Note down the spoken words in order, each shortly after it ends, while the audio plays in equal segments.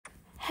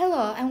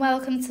Hello and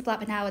welcome to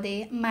Blackburn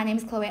Audi. My name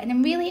is Chloe and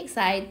I'm really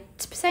excited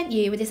to present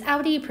you with this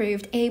Audi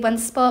approved A1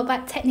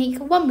 Sportback Technik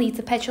 1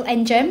 litre petrol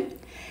engine.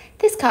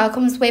 This car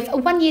comes with a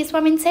 1 year's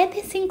warranty.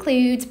 This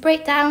includes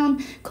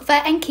breakdown cover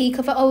and key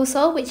cover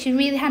also, which is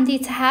really handy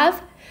to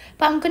have.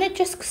 But I'm going to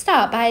just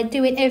start by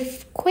doing a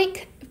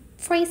quick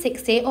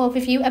 360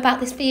 overview about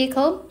this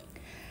vehicle.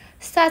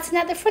 Starting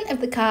at the front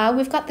of the car,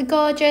 we've got the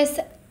gorgeous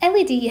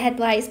LED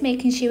headlights,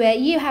 making sure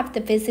you have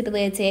the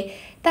visibility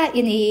that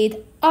you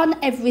need on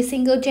every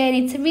single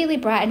journey to really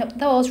brighten up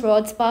those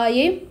roads for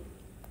you.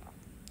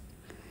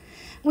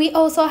 We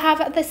also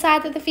have at the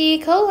side of the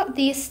vehicle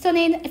the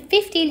stunning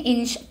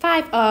 15-inch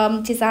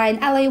 5-arm design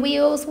alloy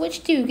wheels,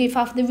 which do give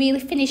off the really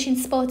finishing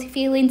sporty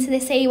feeling to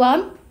this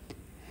A1.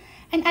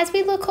 And as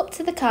we look up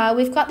to the car,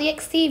 we've got the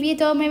exterior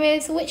door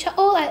mirrors, which are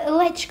all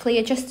electrically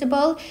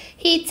adjustable,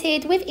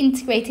 heated with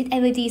integrated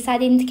LED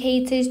side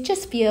indicators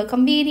just for your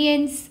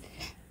convenience.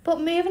 But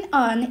moving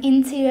on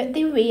into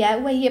the rear,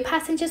 where your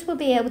passengers will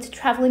be able to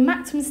travel in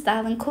maximum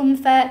style and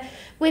comfort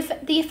with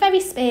the very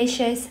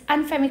spacious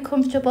and very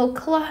comfortable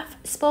cloth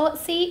sport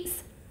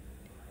seats.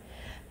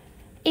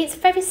 It's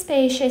very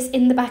spacious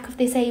in the back of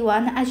this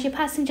A1, as your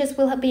passengers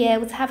will be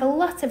able to have a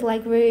lot of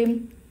leg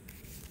room.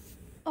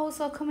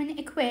 Also coming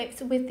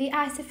equipped with the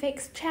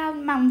Isofix child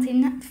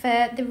mounting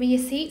for the rear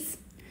seats.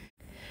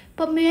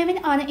 But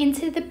moving on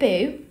into the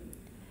boot,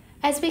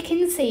 as we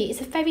can see, it's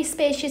a very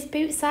spacious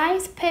boot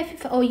size, perfect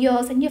for all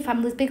yours and your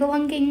family's big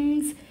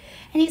belongings.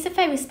 And it's a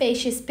very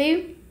spacious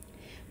boot.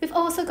 We've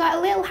also got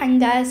a little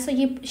hanger so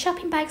your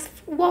shopping bags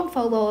won't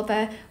fall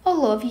over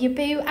all over your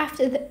boot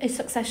after a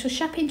successful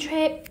shopping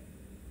trip.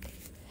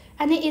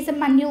 And it is a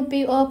manual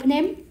boot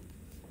opening.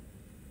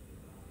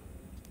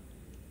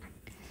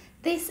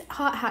 This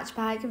hot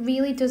hatchback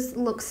really does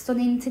look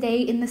stunning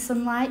today in the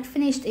sunlight,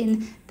 finished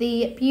in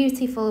the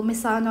beautiful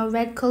Misano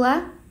Red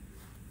colour.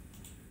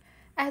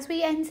 As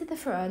we enter the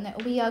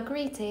front, we are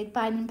greeted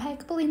by an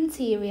impeccable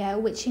interior,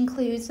 which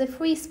includes the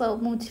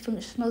 3-spoke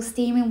multifunctional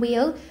steering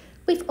wheel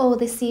with all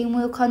the steering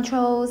wheel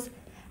controls.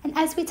 And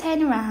as we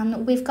turn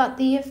around, we've got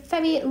the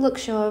very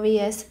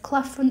luxurious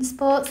cloth front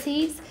sport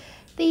seats.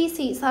 These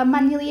seats are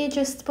manually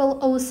adjustable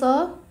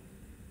also.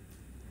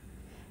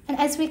 And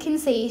as we can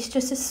see, it's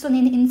just a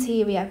stunning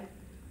interior.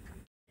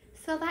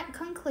 So that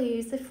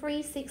concludes the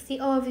 360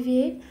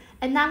 overview,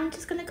 and now I'm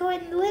just going to go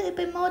in a little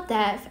bit more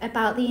depth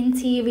about the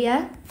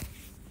interior.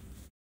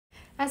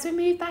 As we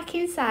move back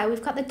inside,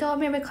 we've got the door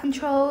mirror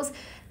controls.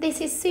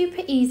 This is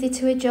super easy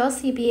to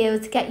adjust, so you'll be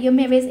able to get your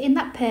mirrors in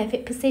that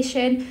perfect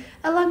position,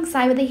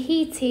 alongside with the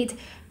heated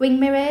wing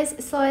mirrors,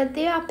 so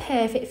they are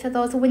perfect for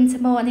those winter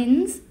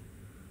mornings.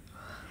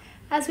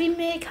 As we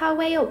make our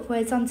way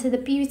upwards onto the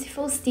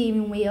beautiful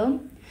steering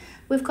wheel,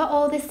 we've got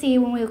all the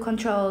steering wheel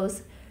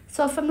controls.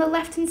 So from the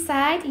left hand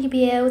side, you'll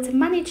be able to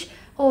manage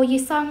all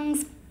your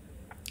songs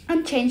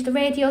and change the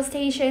radio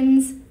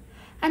stations.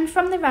 And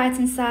from the right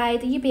hand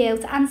side, you'll be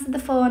able to answer the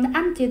phone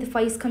and do the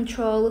voice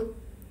control.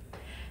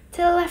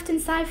 To the left hand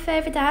side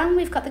further down,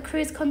 we've got the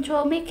cruise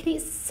control, making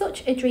it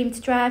such a dream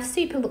to drive,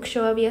 super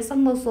luxurious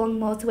on those long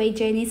motorway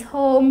journeys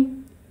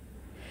home.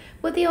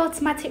 With the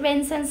automatic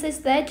rain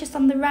sensors there just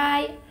on the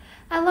right,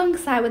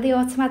 alongside with the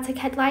automatic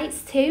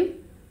headlights too.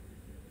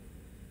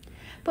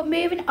 But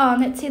moving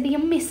on to the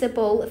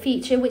unmissable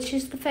feature, which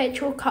is the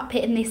virtual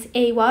cockpit in this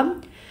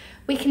A1.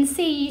 We can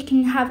see you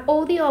can have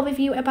all the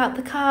overview about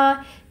the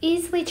car,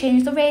 easily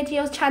change the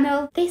radio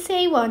channel. This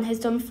A1 has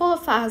done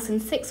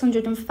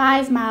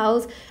 4,605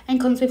 miles and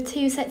comes with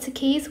 2 sets of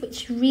keys,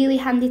 which is really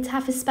handy to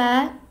have a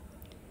spare.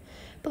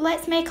 But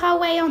let's make our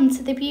way on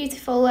to the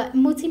beautiful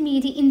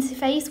multimedia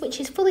interface, which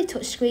is fully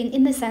touchscreen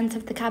in the centre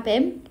of the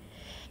cabin.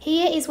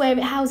 Here is where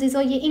it houses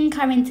all your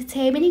in-car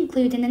entertainment,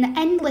 including an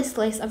endless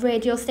list of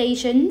radio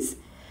stations.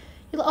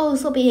 You'll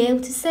also be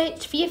able to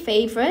search for your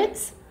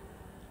favourites,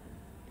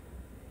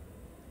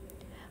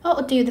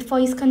 or do the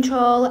voice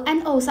control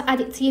and also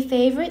add it to your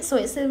favourites, so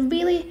it's a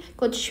really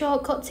good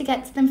shortcut to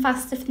get to them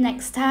faster for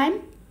next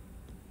time.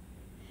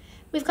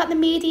 We've got the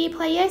media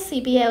player, so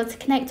you'll be able to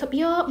connect up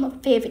your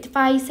favourite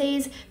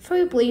devices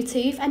through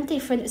Bluetooth and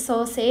different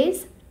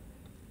sources.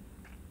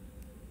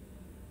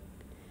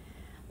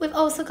 We've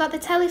also got the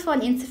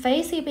telephone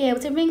interface, so you'll be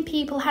able to ring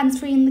people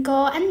hands-free in the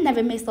go and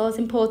never miss those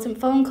important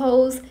phone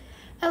calls,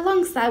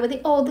 alongside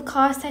with all the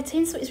car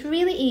settings, so it's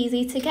really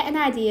easy to get an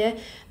idea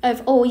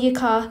of all your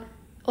car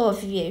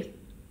overview.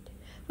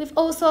 We've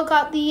also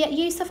got the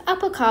use of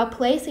Apple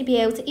CarPlay, so you'll be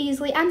able to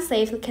easily and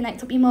safely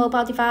connect up your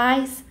mobile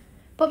device.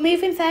 But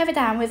moving further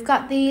down, we've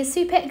got the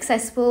super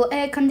accessible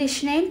air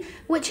conditioning,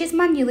 which is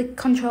manually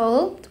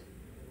controlled.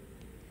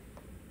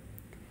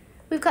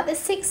 We've got the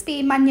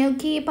 6-speed manual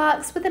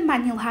gearbox with a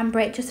manual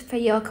handbrake just for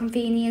your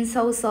convenience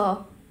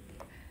also.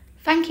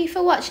 Thank you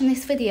for watching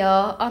this video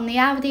on the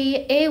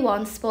Audi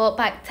A1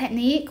 Sportback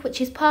Technik,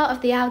 which is part of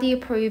the Audi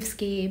approved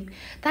scheme.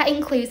 That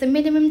includes a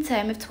minimum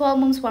term of 12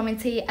 months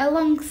warranty,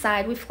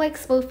 alongside with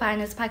flexible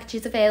finance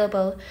packages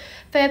available.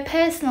 For a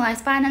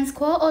personalised finance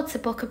quote or to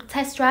book a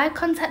test drive,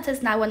 contact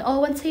us now on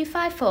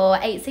 01254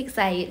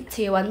 868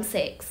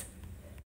 216.